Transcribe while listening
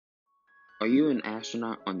Are you an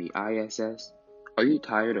astronaut on the ISS? Are you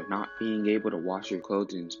tired of not being able to wash your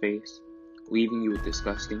clothes in space, leaving you with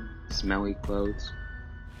disgusting, smelly clothes?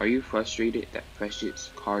 Are you frustrated that precious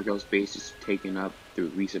cargo space is taken up through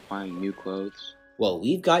resupplying new clothes? Well,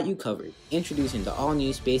 we've got you covered. Introducing the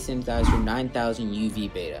all-new Space Sanitizer 9000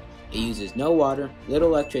 UV Beta. It uses no water, little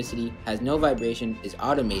electricity, has no vibration, is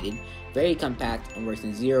automated, very compact, and works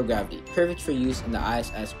in zero gravity, perfect for use in the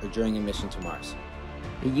ISS or during a mission to Mars.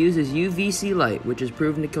 It uses UVC light, which is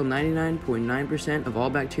proven to kill 99.9% of all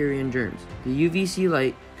bacteria and germs. The UVC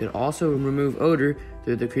light could also remove odor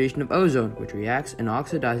through the creation of ozone, which reacts and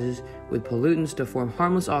oxidizes with pollutants to form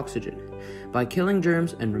harmless oxygen. By killing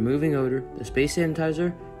germs and removing odor, the Space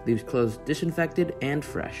Sanitizer leaves clothes disinfected and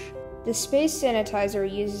fresh. The Space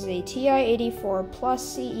Sanitizer uses a TI-84 plus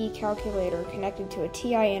CE calculator connected to a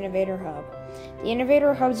TI Innovator Hub. The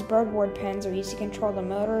Innovator Hub's breadboard pins are used to control the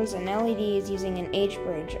motors and LEDs using an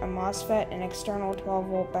H-bridge, a MOSFET, and external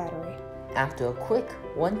 12-volt battery. After a quick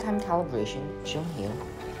one-time calibration, shown here,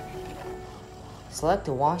 select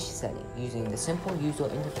the wash setting using the simple user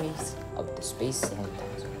interface of the Space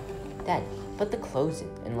Sanitizer. Then, put the clothes in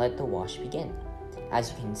and let the wash begin. As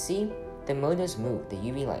you can see, the motors move the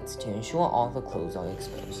UV lights to ensure all the clothes are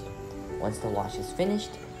exposed. Once the wash is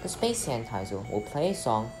finished, the Space Sanitizer will play a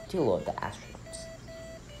song to alert the astronauts.